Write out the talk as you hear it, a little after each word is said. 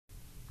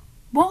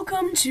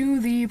Welcome to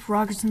the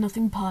Progress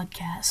Nothing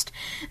podcast,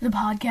 the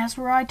podcast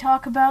where I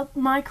talk about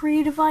my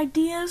creative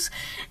ideas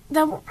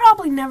that will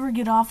probably never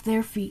get off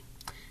their feet.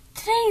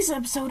 Today's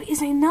episode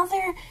is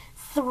another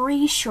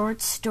 3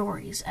 short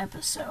stories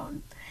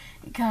episode,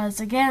 because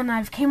again,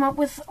 I've came up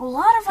with a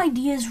lot of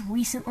ideas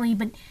recently,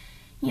 but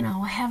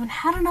I haven't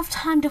had enough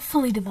time to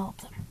fully develop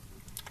them.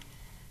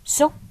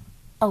 So,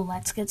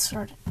 let's get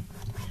started.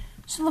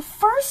 So the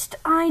first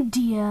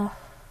idea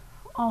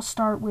I'll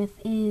start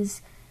with is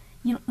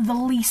the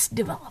least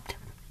developed.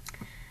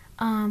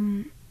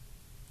 The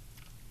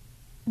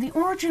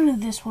origin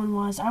of this one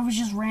was, I was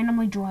just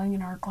randomly drawing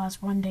in art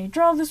class one day.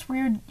 Draw this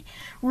weird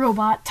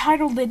robot,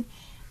 titled it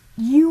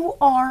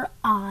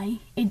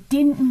URI. It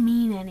didn't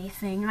mean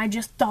anything. I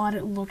just thought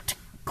it looked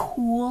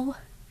cool.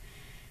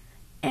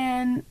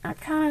 And I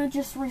kind of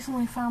just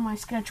recently found my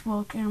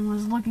sketchbook and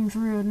was looking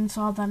through it and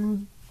saw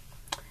that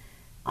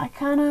I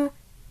kind of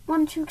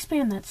wanted to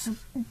expand that. So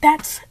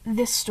that's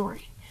this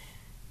story.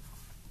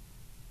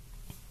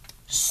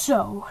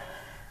 So,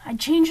 I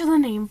changed the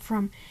name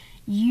from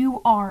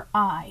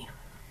URI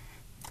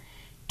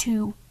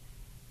to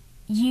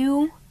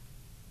UAA.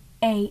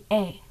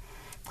 I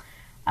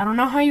don't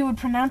know how you would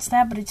pronounce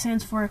that, but it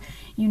stands for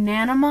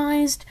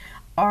Unanimized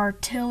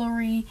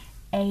Artillery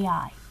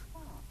AI.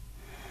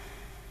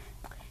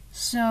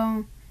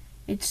 So,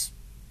 it's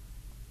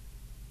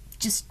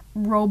just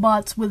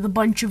robots with a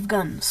bunch of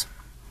guns,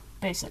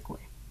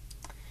 basically.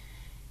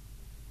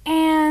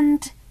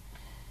 And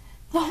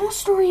the whole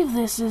story of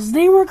this is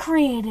they were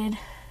created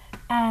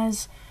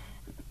as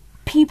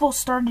people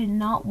started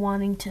not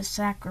wanting to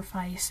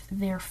sacrifice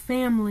their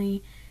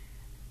family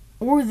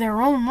or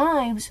their own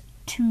lives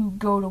to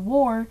go to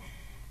war,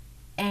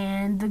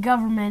 and the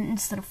government,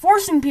 instead of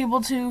forcing people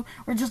to,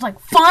 were just like,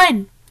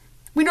 fine,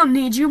 we don't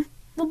need you,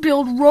 we'll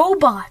build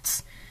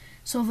robots.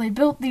 So they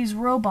built these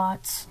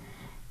robots,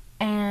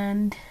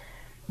 and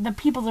the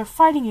people they're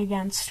fighting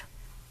against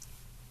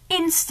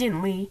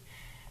instantly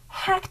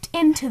hacked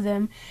into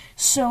them,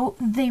 so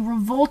they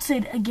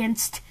revolted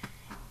against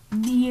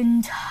the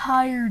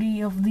entirety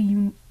of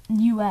the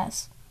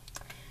U.S.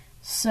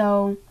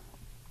 So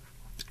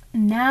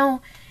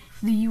now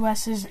the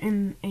U.S. is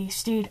in a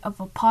state of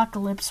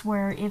apocalypse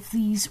where if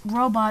these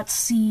robots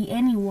see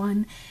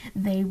anyone,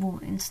 they will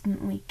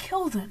instantly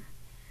kill them.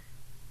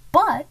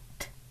 But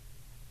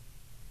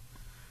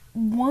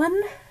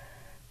one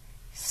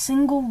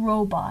single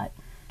robot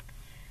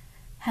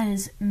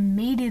has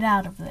made it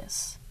out of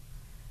this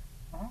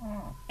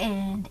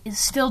and is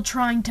still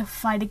trying to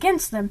fight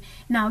against them.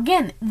 Now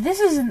again,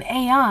 this is an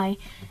AI,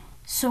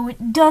 so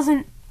it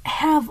doesn't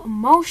have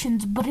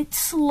emotions, but it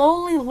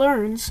slowly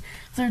learns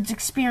through its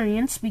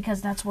experience,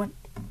 because that's what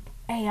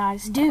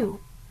AIs do.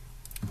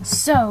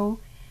 So,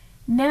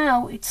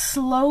 now it's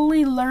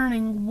slowly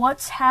learning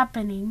what's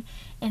happening,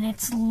 and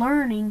it's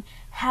learning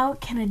how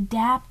it can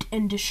adapt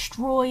and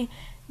destroy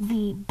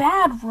the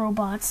bad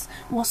robots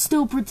while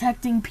still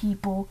protecting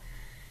people.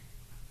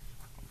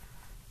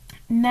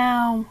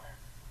 Now,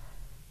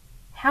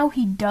 how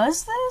he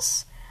does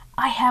this,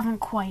 I haven't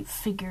quite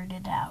figured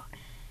it out.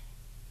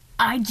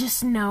 I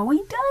just know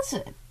he does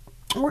it,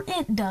 or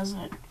it does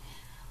it.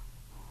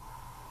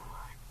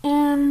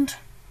 And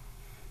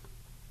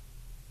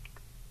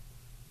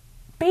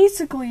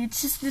basically,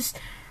 it's just this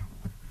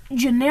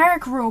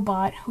generic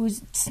robot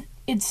whose its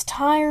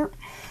entire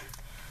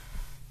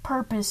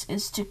purpose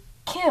is to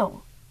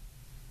kill.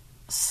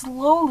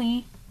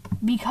 Slowly,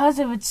 because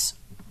of its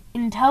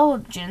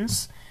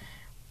intelligence,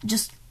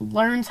 just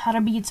learns how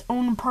to be its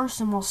own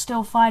person while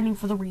still fighting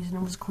for the reason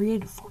it was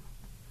created for.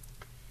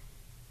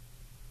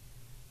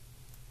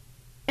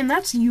 And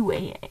that's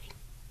UAA.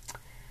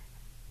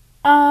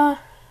 Well,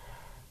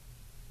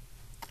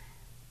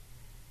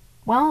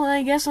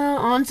 I guess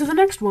on to the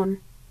next one.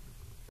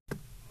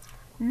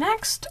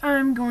 Next,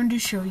 I'm going to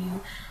show you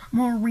a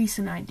more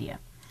recent idea.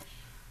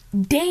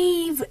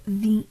 Dave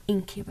the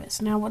Incubus.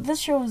 Now, what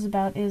this show is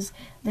about is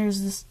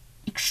there's this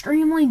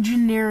extremely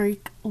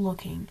generic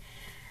looking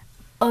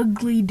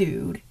ugly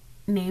dude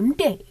named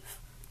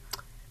Dave,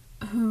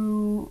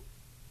 who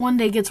one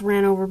day gets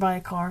ran over by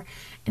a car,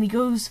 and he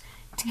goes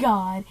to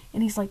God,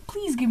 and he's like,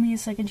 please give me a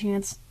second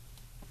chance.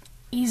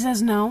 He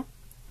says no.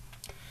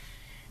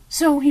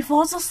 So he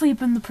falls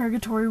asleep in the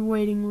purgatory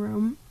waiting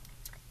room,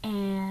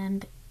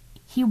 and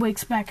he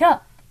wakes back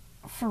up,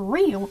 for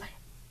real,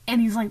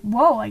 and he's like,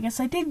 whoa, I guess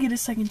I did get a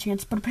second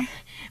chance, but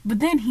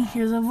then he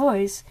hears a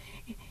voice,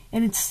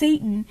 and it's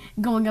Satan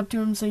going up to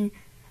him saying,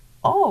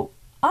 oh,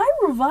 I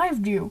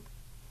revived you.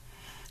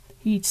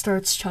 He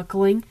starts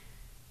chuckling.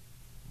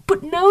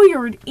 But now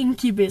you're an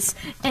incubus.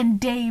 And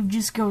Dave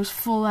just goes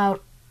full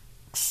out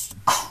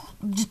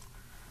just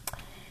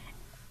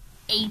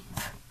ape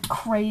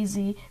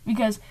crazy.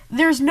 Because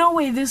there's no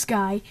way this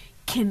guy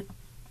can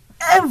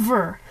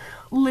ever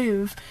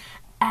live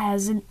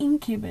as an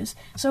incubus.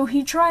 So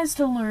he tries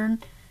to learn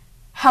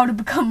how to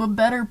become a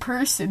better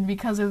person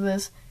because of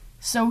this,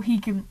 so he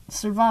can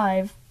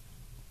survive.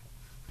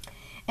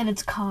 And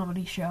it's a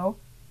comedy show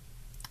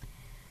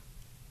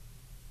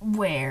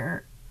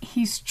where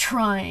he's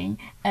trying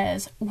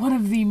as one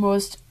of the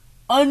most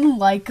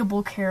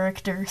unlikable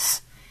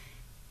characters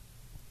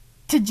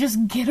to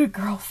just get a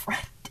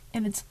girlfriend.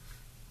 And it's,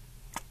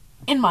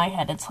 in my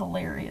head, it's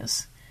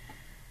hilarious.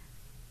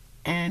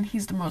 And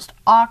he's the most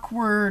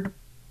awkward,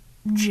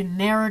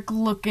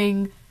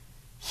 generic-looking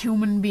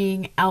human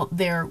being out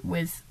there,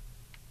 with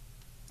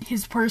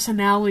his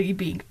personality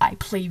being, I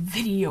play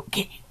video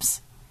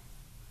games.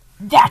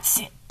 That's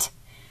it.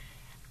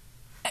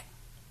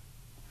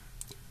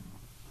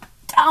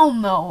 I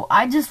don't know.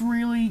 I just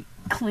really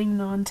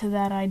clinged on to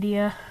that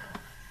idea.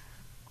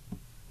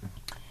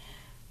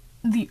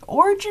 The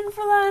origin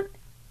for that,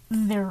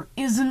 there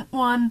isn't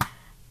one.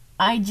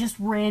 I just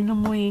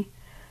randomly,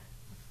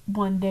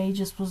 one day,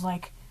 just was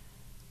like,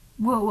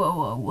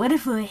 whoa, what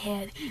if I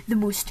had the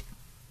most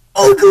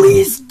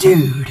ugliest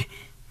dude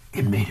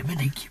and made him an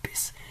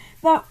incubus?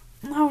 That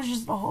was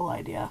just the whole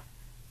idea.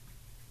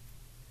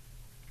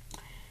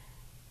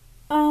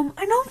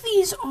 I know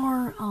these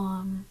are,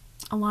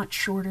 a lot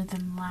shorter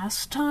than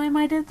last time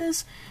I did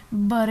this,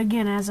 but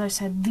again, as I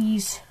said,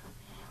 these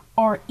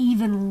are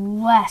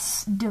even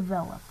less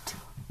developed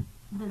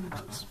than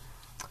those.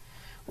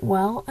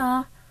 Well,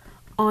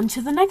 on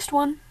to the next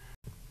one.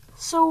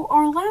 So,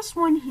 our last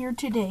one here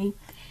today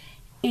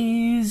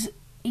is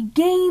a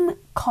game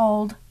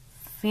called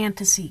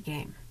Fantasy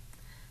Game.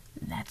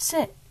 That's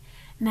it.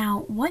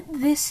 Now, what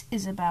this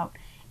is about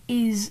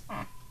is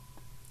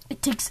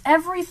it takes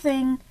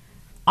everything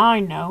I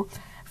know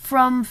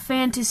from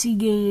fantasy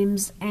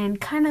games and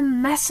kind of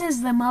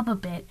messes them up a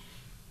bit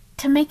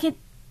to make it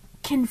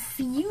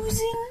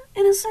confusing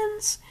in a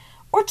sense,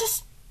 or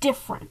just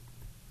different.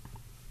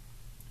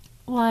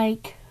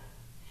 Like,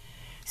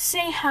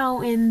 say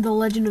how in The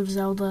Legend of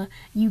Zelda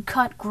you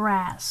cut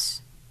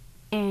grass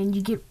and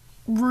you get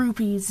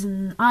rupees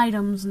and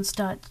items and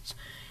stuff,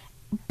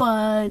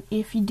 but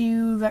if you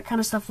do that kind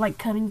of stuff like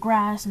cutting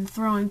grass and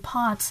throwing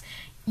pots,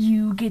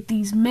 you get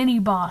these mini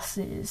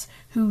bosses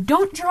who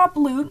don't drop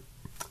loot,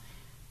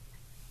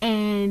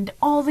 and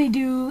all they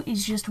do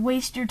is just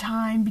waste your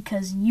time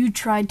because you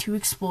tried to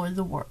explore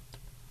the world.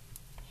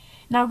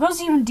 Now, it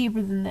goes even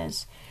deeper than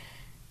this.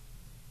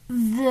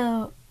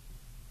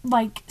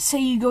 Say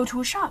you go to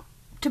a shop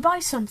to buy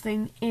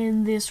something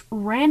in this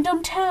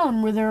random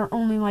town where there are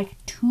only like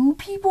 2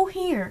 people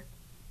here.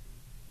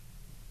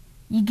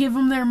 You give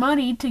them their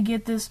money to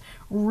get this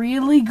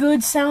really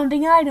good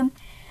sounding item.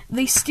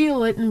 They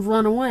steal it and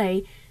run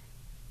away.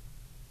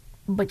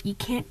 But you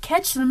can't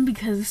catch them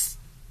because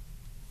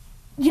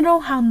you know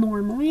how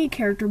normally a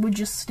character would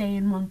just stay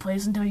in one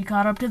place until you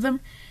caught up to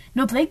them?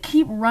 No, they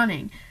keep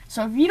running.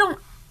 So if you don't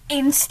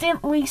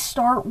instantly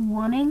start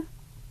running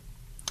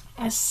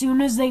as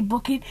soon as they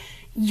book it,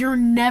 you're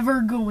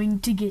never going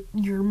to get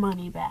your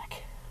money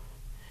back.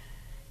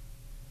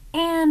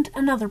 And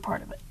another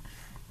part of it.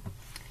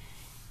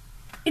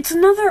 It's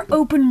another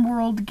open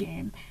world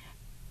game.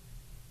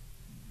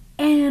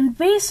 And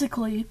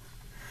basically,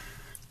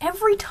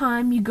 every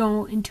time you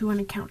go into an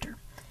encounter,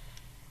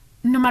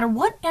 no matter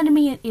what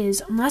enemy it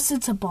is, unless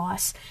it's a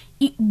boss,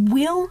 it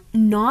will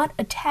not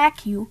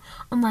attack you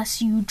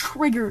unless you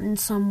trigger it in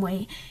some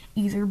way,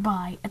 either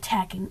by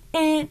attacking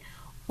it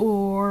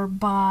or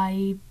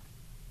by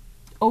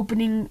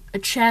opening a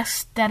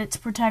chest that it's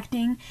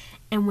protecting.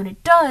 And when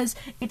it does,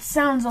 it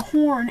sounds a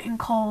horn and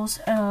calls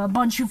a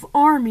bunch of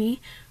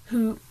army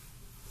who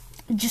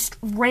just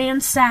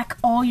ransack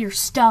all your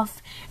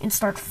stuff and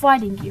start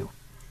fighting you.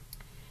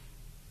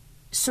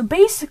 So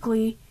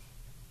basically,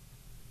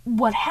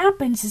 what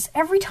happens is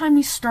every time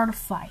you start a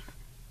fight,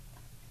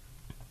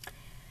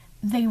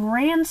 they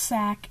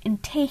ransack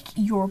and take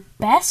your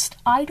best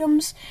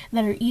items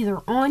that are either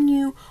on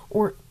you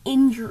or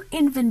in your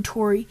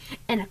inventory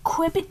and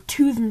equip it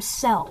to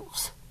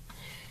themselves.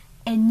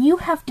 And you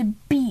have to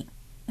beat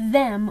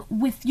them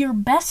with your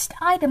best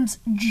items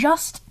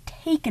just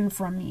taken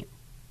from you.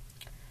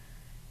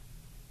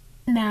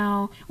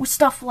 Now, with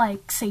stuff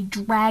like, say,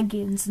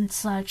 dragons and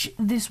such,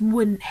 this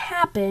wouldn't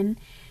happen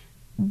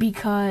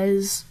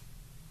because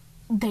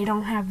they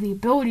don't have the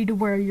ability to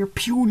wear your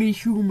puny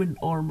human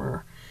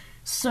armor.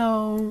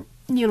 So,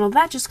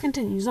 that just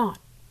continues on.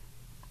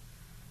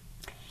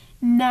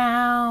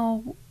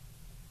 Now,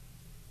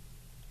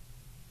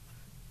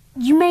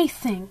 you may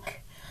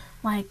think,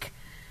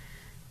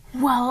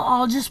 well,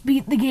 I'll just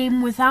beat the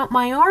game without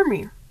my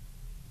armor.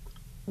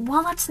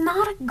 Well, that's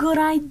not a good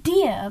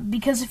idea,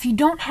 because if you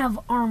don't have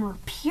armor,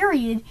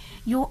 period,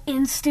 you'll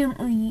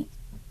instantly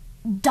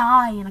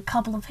die in a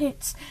couple of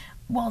hits.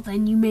 Well,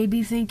 then you may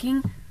be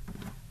thinking,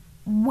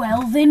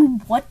 well,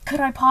 then what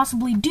could I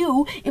possibly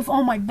do if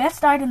all my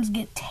best items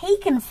get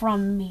taken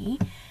from me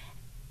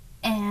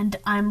and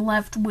I'm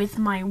left with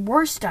my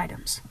worst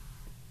items?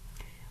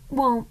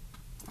 Well,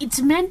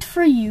 it's meant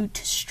for you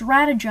to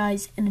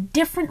strategize in a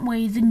different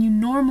way than you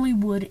normally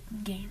would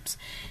in games.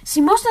 See,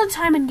 most of the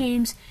time in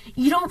games,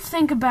 you don't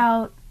think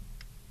about,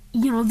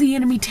 the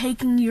enemy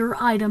taking your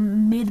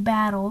item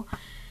mid-battle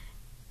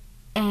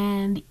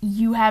and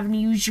you haven't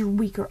used your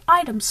weaker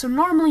items. So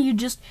normally you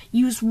just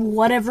use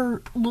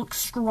whatever looks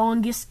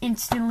strongest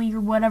instantly, or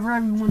whatever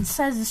everyone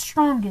says is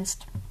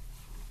strongest.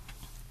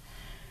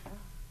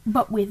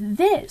 But with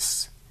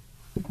this,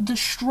 the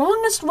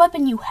strongest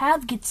weapon you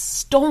have gets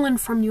stolen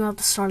from you at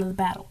the start of the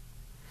battle.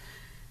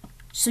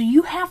 So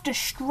you have to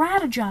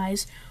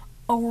strategize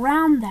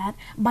around that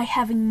by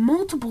having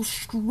multiple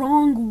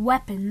strong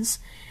weapons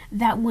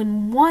that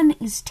when one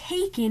is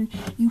taken,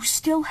 you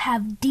still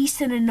have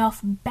decent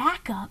enough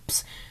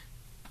backups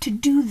to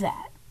do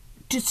that,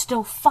 to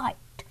still fight.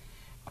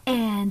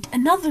 And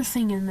another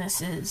thing in this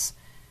is,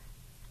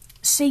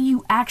 say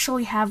you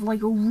actually have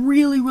like a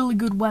really, really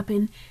good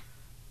weapon,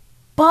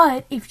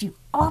 but if you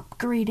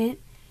upgrade it,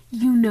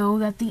 you know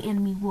that the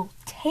enemy will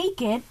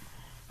take it.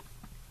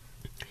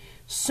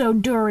 So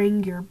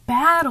during your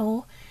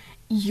battle,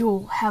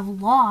 you'll have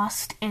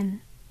lost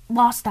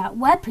that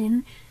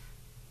weapon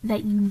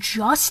that you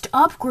just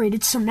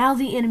upgraded, so now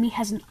the enemy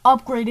has an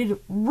upgraded,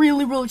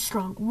 really, really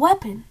strong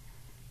weapon.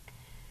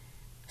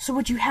 So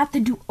what you have to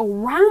do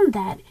around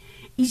that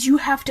is you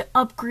have to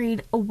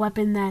upgrade a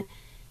weapon that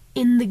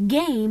in the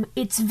game,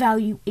 its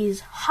value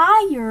is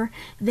higher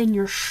than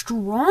your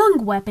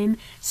strong weapon,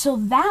 so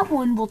that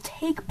one will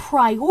take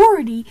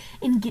priority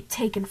and get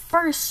taken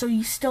first, so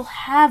you still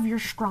have your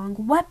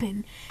strong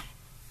weapon.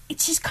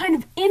 It's just kind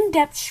of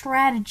in-depth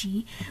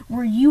strategy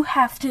where you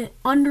have to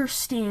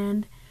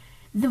understand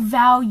the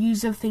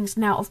values of things.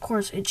 Now, of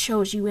course, it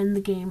shows you in the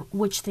game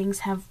which things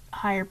have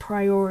higher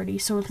priority,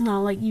 so it's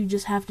not like you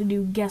just have to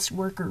do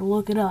guesswork or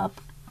look it up.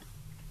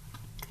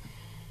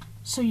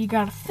 So you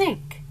gotta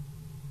think.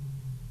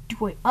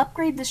 Do I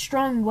upgrade the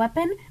strong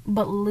weapon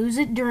but lose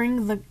it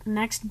during the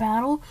next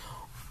battle?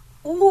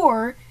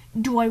 Or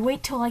do I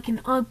wait till I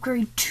can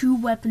upgrade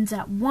 2 weapons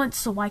at once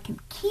so I can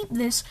keep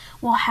this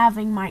while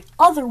having my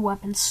other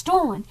weapon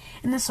stolen?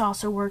 And this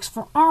also works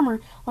for armor.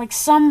 Like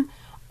some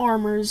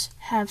armors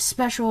have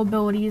special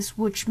abilities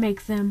which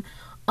make them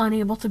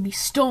unable to be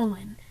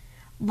stolen.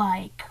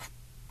 Like,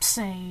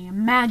 say,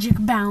 magic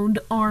bound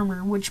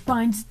armor, which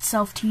binds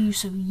itself to you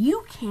so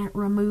you can't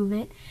remove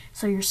it.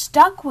 So you're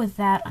stuck with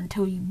that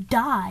until you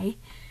die.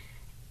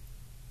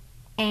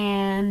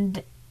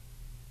 And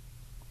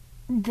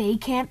they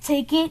can't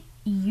take it,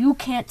 you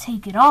can't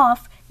take it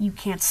off, you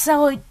can't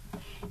sell it,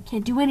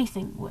 can't do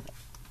anything with it.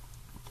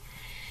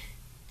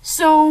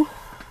 So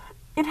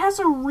it has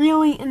a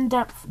really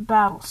in-depth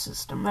battle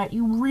system that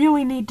you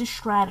really need to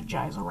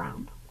strategize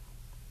around.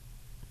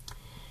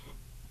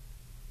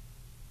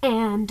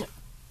 And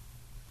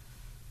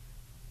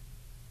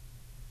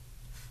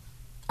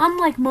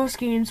unlike most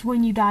games,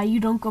 when you die, you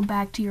don't go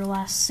back to your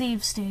last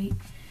save state.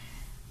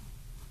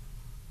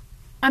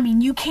 I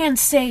mean, you can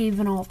save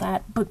and all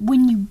that, but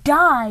when you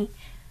die,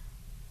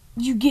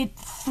 you get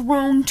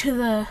thrown to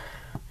the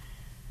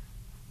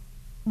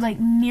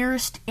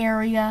nearest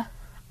area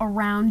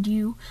around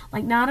you.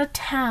 Like, not a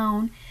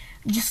town,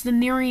 just the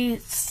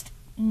nearest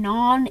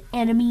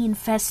non-enemy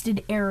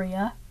infested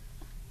area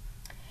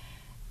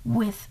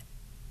with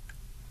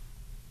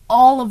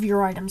all of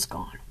your items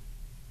gone.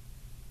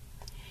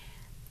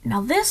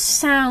 Now, this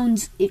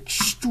sounds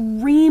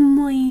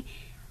extremely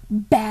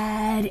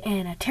bad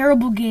and a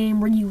terrible game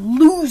where you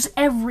lose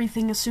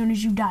everything as soon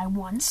as you die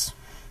once.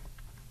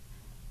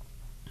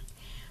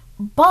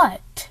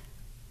 But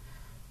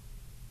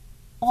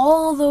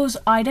all those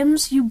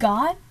items you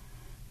got,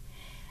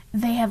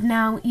 they have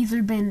now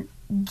either been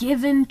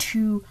given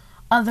to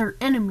other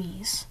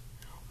enemies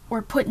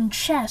or put in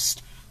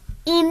chests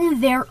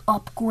in their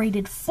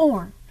upgraded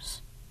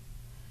forms.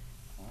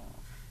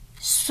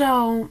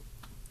 So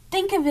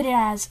think of it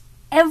as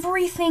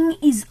everything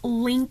is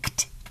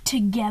linked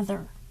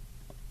together.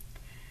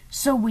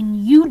 So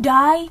when you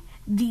die,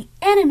 the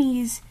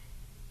enemies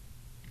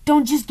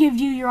don't just give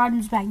you your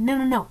items back.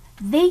 No.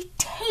 They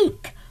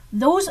take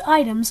those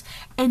items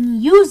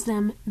and use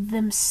them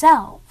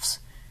themselves.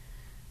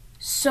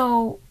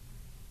 So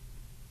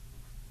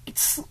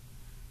it's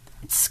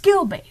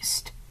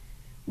skill-based,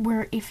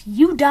 where if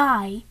you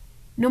die,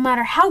 no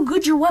matter how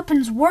good your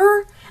weapons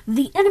were,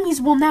 the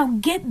enemies will now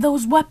get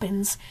those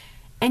weapons,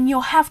 and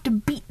you'll have to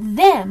beat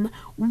them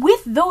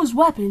with those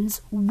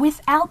weapons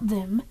without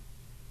them,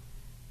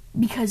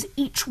 because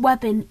each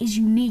weapon is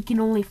unique and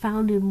only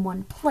found in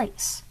one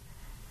place.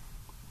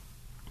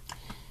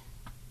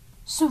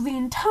 So the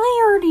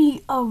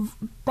entirety of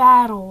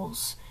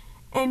battles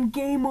and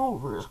game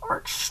overs are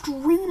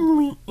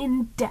extremely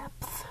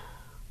in-depth.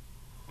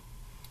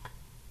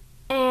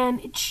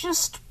 And it's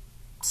just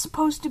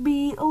supposed to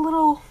be a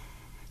little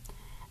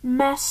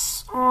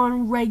mess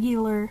on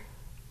regular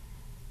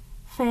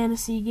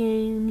fantasy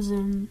games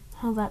and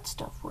how that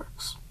stuff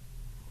works.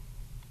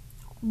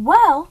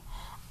 Well,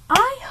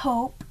 I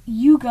hope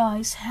you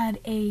guys had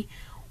a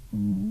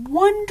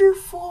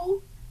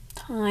wonderful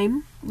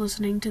time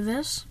listening to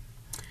this.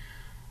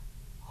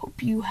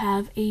 Hope you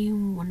have a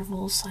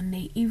wonderful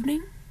Sunday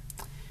evening,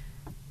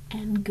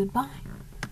 and goodbye.